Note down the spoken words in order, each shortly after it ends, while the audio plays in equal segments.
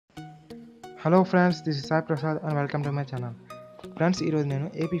Hello friends, this is Sai Prasad and welcome to my channel. Friends, ఈరోజు నేను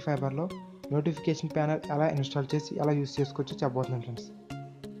AP ఫైబర్లో notification panel ఎలా install చేసి ఎలా use చేసుకోవచ్చో చెప్పబోతున్నాను ఫ్రెండ్స్.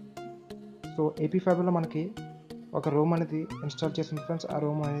 సో ఏపీ ఫైబర్లో మనకి ఒక రూమ్ అనేది ఇన్స్టాల్ చేసింది ఫ్రెండ్స్. ఆ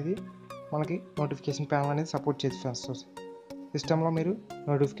రూమ్ అనేది మనకి నోటిఫికేషన్ ప్యానల్ అనేది సపోర్ట్ చేస్తుంది ఫ్రెండ్స్. సో సిస్టంలో మీరు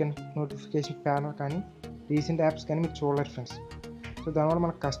నోటిఫికేషన్ ప్యానల్ కానీ రీసెంట్ యాప్స్ కానీ మీరు చూడలేరు ఫ్రెండ్స్. సో దానివల్ల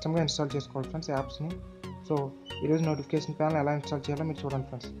మనకు కస్టమ్గా ఇన్స్టాల్ చేసుకోవాలి ఫ్రెండ్స్ యాప్స్ని. సో ఈరోజు నోటిఫికేషన్ ప్యానల్ ఎలా ఇన్స్టాల్ చేయాలో మీరు చూడండి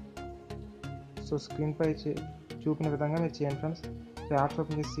ఫ్రెండ్స్. సో స్క్రీన్పై చూపిన విధంగా మీరు చేయండి ఫ్రెండ్స్. సో యాప్స్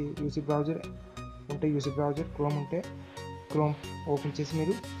ఓపెన్ చేసి యూసీ బ్రౌజర్ ఉంటే యూసీ బ్రౌజర్, క్రోమ్ ఉంటే క్రోమ్ ఓపెన్ చేసి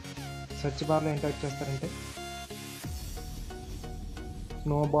మీరు సెర్చ్ బార్లో ఏం టైప్ చేస్తారంటే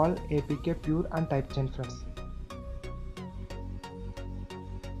స్నోబాల్ ఏపీకే ప్యూర్ అని టైప్ చేయండి ఫ్రెండ్స్.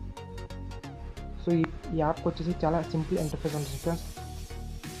 సో ఈ యాప్కి వచ్చేసి చాలా సింపుల్ ఇంటర్ఫేస్ ఉంటుంది ఫ్రెండ్స్.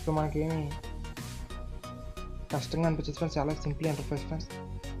 సో మనకేమి కష్టంగా అనిపించదు ఫ్రెండ్స్, చాలా సింపుల్ ఇంటర్ఫేస్ ఫ్రెండ్స్.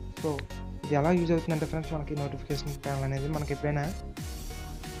 సో ఇది ఎలా యూజ్ అవుతుందంటే ఫ్రెండ్స్, మనకి నోటిఫికేషన్ ప్యానల్ అనేది మనకి ఎప్పుడైనా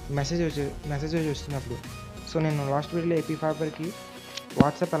మెసేజ్ వస్తున్నప్పుడు, సో నేను లాస్ట్ వీడియోలో ఏపీ ఫైబర్కి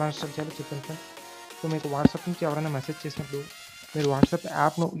వాట్సాప్ ఎలా ఇన్స్టాల్ చేయాలో చెప్పాను ఫ్రెండ్స్. సో మీకు వాట్సాప్ నుంచి ఎవరైనా మెసేజ్ చేసినప్పుడు మీరు వాట్సాప్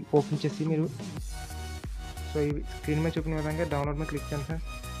యాప్ను ఓపెన్ చేసి మీరు సో ఈ స్క్రీన్ మీద చూపిన విధంగా డౌన్లోడ్ మీద క్లిక్ చేయండి ఫ్రెండ్స్.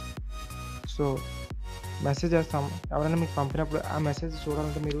 సో మెసేజ్ చేస్తాం ఎవరైనా మీకు పంపినప్పుడు ఆ మెసేజ్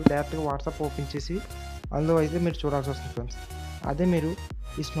చూడాలంటే మీరు డైరెక్ట్గా వాట్సాప్ ఓపెన్ చేసి అందులో అయితే మీరు చూడాల్సి వస్తుంది ఫ్రెండ్స్. అదే మీరు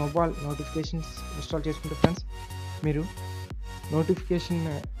ఈ స్నోబాల్ నోటిఫికేషన్స్ ఇన్స్టాల్ చేసుకుంటే ఫ్రెండ్స్, మీరు నోటిఫికేషన్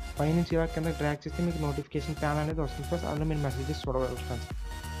పైనుంచి ఇలా కింద డ్రాగ్ చేస్తే మీకు నోటిఫికేషన్ ప్యానల్ అనేది వస్తుంది ఫ్రెండ్స్. అందులో మీరు మెసేజెస్ చూడగలరు ఫ్రెండ్స్.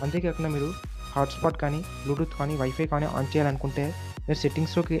 అంతేకాకుండా మీరు హాట్స్పాట్ కానీ బ్లూటూత్ కానీ వైఫై కానీ ఆన్ చేయాలనుకుంటే మీరు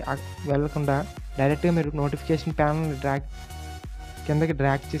సెట్టింగ్స్లోకి వెళ్ళకుండా డైరెక్ట్గా మీరు నోటిఫికేషన్ ప్యానల్ కిందకి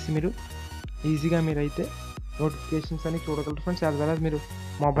డ్రాగ్ చేసి మీరు ఈజీగా మీరైతే నోటిఫికేషన్స్ అని చూడగలరు ఫ్రెండ్స్. యాజ్ వెల్ యాజ్ మీరు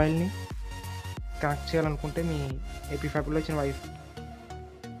మొబైల్ని కనెక్ట్ చేయాలనుకుంటే మీ ఏపీ ఫైబర్లో ఇచ్చిన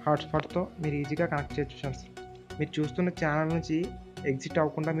హాట్స్పాట్తో మీరు ఈజీగా కనెక్ట్ చేయొచ్చు ఫ్రెండ్స్. మీరు చూస్తున్న ఛానల్ నుంచి ఎగ్జిట్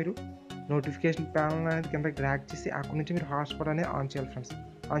అవ్వకుండా మీరు నోటిఫికేషన్ ప్యానల్ అనేది కింద డ్రాగ్ చేసి అక్కడి నుంచి మీరు హాట్స్పాట్ అనేది ఆన్ చేయాలి ఫ్రెండ్స్.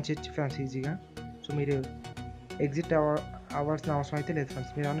 ఆన్ చేయొచ్చు ఫ్రెండ్స్ ఈజీగా. సో మీరు ఎగ్జిట్ అవ్వాల్సిన అవసరం అయితే లేదు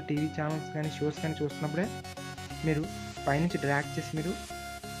ఫ్రెండ్స్. మీరు ఏమైనా టీవీ ఛానల్స్ కానీ షోస్ కానీ చూస్తున్నప్పుడే మీరు పైనుంచి డ్రాగ్ చేసి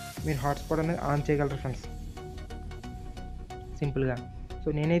మీరు హాట్స్పాట్ అనేది ఆన్ చేయగలరు ఫ్రెండ్స్ సింపుల్గా.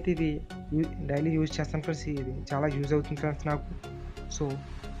 సో నేనైతే ఇది డైలీ యూజ్ చేస్తాను ఫ్రెండ్స్. ఇది చాలా యూజ్ అవుతుంది ఫ్రెండ్స్ నాకు. సో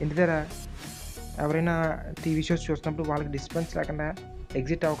ఇంటి దగ్గర ఎవరైనా టీవీ షోస్ చూస్తున్నప్పుడు వాళ్ళకి డిస్టర్బెన్స్ లేకుండా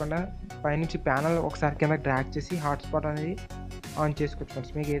ఎగ్జిట్ అవ్వకుండా పైనుంచి ప్యానల్ ఒకసారి కింద డ్రాగ్ చేసి హాట్స్పాట్ అనేది ఆన్ చేసుకోవచ్చు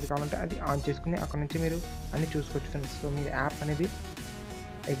ఫ్రెండ్స్. మీకు ఏది కావాలంటే అది ఆన్ చేసుకుని అక్కడ నుంచి మీరు అన్నీ చూసుకోవచ్చు ఫ్రెండ్స్. సో మీ యాప్ అనేది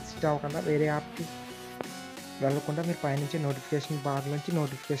ఎగ్జిట్ అవ్వకుండా వేరే యాప్కి వెళ్ళకుండా మీరు పైనుంచి నోటిఫికేషన్ బార్ నుంచి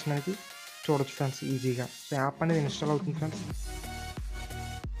నోటిఫికేషన్ అనేది చూడవచ్చు ఫ్రెండ్స్ ఈజీగా. సో యాప్ అనేది ఇన్స్టాల్ అవుతుంది ఫ్రెండ్స్.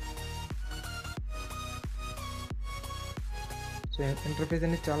 సో ఇంటర్ఫేస్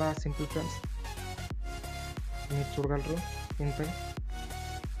అనేది చాలా సింపుల్ ఫ్రెండ్స్, మీరు చూడగలరు దీనిపై.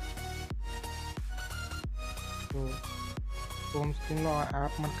 సో హోమ్ స్క్రీన్లో ఆ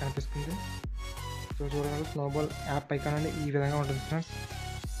యాప్ మనకు కనిపిస్తుంది. సో చూడగలరు స్నోబాల్ యాప్ ఐకాన్ అనేది ఈ విధంగా ఉంటుంది ఫ్రెండ్స్.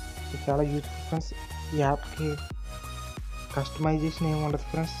 ఇది చాలా యూజ్ఫుల్ ఫ్రెండ్స్. ఈ యాప్కి కస్టమైజేషన్ ఏమి ఉండదు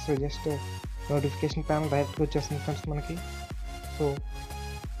friends. So just notification panel డైరెక్ట్గా వచ్చేస్తుంది ఫ్రెండ్స్ మనకి. సో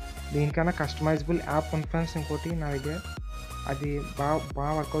దీనికన్నా కస్టమైజబుల్ యాప్ ఉంది ఫ్రెండ్స్ ఇంకోటి నా దగ్గర, అది బాగా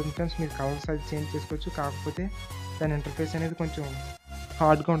వర్క్ అవుతుంది ఫ్రెండ్స్. మీరు కలర్స్ అది చేంజ్ చేసుకోవచ్చు, కాకపోతే దాని ఇంటర్ఫేస్ అనేది కొంచెం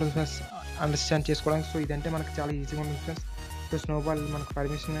హార్డ్గా ఉంటుంది ఫ్రెండ్స్ అండర్స్టాండ్ చేసుకోవడానికి. సో ఇదంటే మనకు చాలా ఈజీగా ఉంటుంది ఫ్రెండ్స్. సో స్నోబాల్ మనకు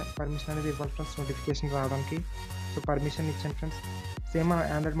పర్మిషన్ అనేది ఇవ్వాలి ఫ్రెండ్స్ నోటిఫికేషన్ రావడానికి. సో పర్మిషన్ ఇచ్చాను ఫ్రెండ్స్. సేమ్ మనం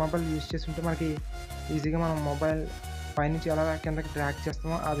ఆండ్రాయిడ్ మొబైల్ యూజ్ చేస్తుంటే మనకి ఈజీగా మనం మొబైల్ పైనుంచి ఎలా కిందకి డ్రాగ్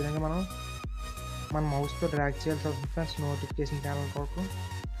చేస్తామో ఆ విధంగా మన మౌస్తో డ్రాగ్ చేయాల్సి వస్తుంది ఫ్రెండ్స్ నోటిఫికేషన్ ప్యానల్ కొరకు.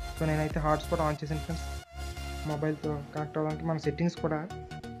 సో నేనైతే హాట్స్పాట్ ఆన్ చేశాను ఫ్రెండ్స్. మొబైల్తో కనెక్ట్ అవ్వడానికి మన సెట్టింగ్స్ కూడా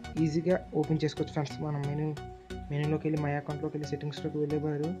ఈజీగా ఓపెన్ చేసుకోవచ్చు ఫ్రెండ్స్. మనం మెనూలోకి వెళ్ళి మై అకౌంట్లోకి వెళ్ళి సెట్టింగ్స్లోకి వెళ్ళే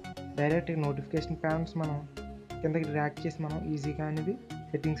బదులు డైరెక్ట్ నోటిఫికేషన్ ప్యానల్స్ మనం కిందకి డ్రాగ్ చేసి మనం ఈజీగా అనేది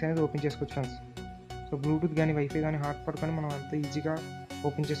సెట్టింగ్స్ అనేది ఓపెన్ చేసుకోవచ్చు ఫ్రెండ్స్. సో బ్లూటూత్ కానీ వైఫై కానీ హాట్స్పాట్ కానీ మనం అంతా ఈజీగా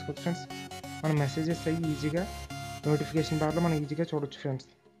ఓపెన్ చేసుకోవచ్చు ఫ్రెండ్స్. మన మెసేజెస్ అయ్యి ఈజీగా నోటిఫికేషన్ బార్లో మనం ఈజీగా చూడవచ్చు ఫ్రెండ్స్.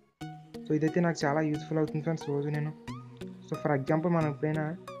 సో ఇదైతే నాకు చాలా యూస్ఫుల్ అవుతుంది ఫ్రెండ్స్ రోజు నేను. సో ఫర్ ఎగ్జాంపుల్ మనం ఎప్పుడైనా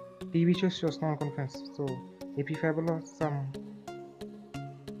టీవీ షోస్ చూస్తాం అనుకోండి ఫ్రెండ్స్. సో ఏపీ ఫైబర్లో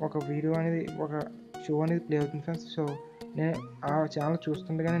ఒక వీడియో అనేది ఒక షో అనేది ప్లే అవుతుంది ఫ్రెండ్స్. సో నేను ఆ ఛానల్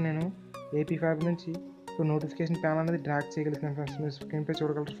చూస్తుండగానే నేను ఏపీ ఫైబర్ నుంచి సో నోటిఫికేషన్ ప్యానల్ అనేది డ్రాగ్ చేయగలుగుతాను ఫ్రెండ్స్. మీరు స్క్రీన్పై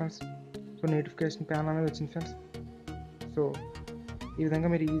చూడగలరు ఫ్రెండ్స్. సో నోటిఫికేషన్ ప్యానల్ అనేది వచ్చింది ఫ్రెండ్స్. సో ఈ విధంగా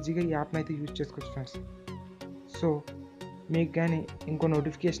మీరు ఈజీగా ఈ యాప్ని అయితే యూజ్ చేసుకోవచ్చు ఫ్రెండ్స్. సో మీకు కానీ ఇంకో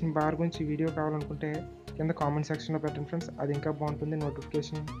నోటిఫికేషన్ బార్ గురించి వీడియో కావాలనుకుంటే కింద కామెంట్ సెక్షన్లో పెట్టండి ఫ్రెండ్స్. అది ఇంకా బాగుంటుంది.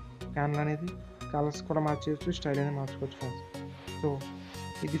 నోటిఫికేషన్ ప్యానల్ అనేది కలర్స్ కూడా మార్చేయచ్చు, స్టైల్ అనేది మార్చుకోవచ్చు ఫ్రెండ్స్. సో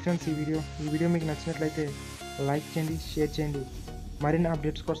ఇది ఫ్రెండ్స్ ఈ వీడియో మీకు నచ్చినట్లయితే లైక్ చేయండి, షేర్ చేయండి. మరిన్ని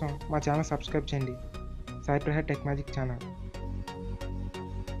అప్డేట్స్ కోసం మా ఛానల్ సబ్స్క్రైబ్ చేయండి. Sai Prasad tech magic channel.